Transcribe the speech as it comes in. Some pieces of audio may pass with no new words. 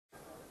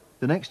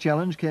The next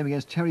challenge came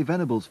against Terry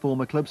Venable's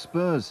former club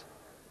Spurs.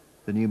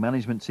 The new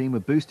management team were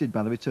boosted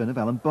by the return of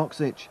Alan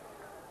BOKSIC,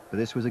 but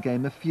this was a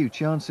game of few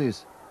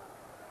chances.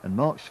 And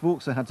Mark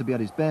Schwarzer had to be at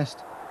his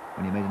best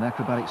when he made an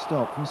acrobatic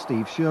stop from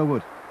Steve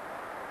Sherwood.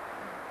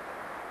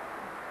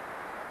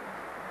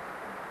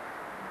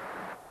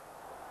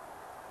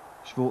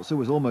 Schwarzer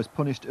was almost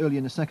punished early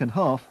in the second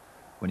half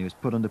when he was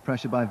put under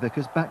pressure by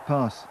Vickers' back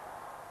pass.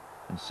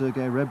 And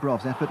Sergei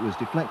REBROV's effort was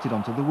deflected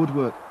onto the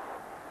woodwork.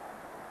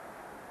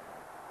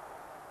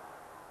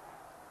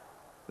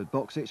 But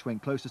BOKSIC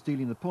went close to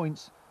stealing the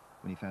points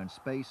when he found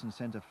space and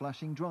sent a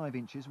flashing drive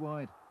inches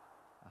wide.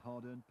 A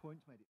hard-earned point made it.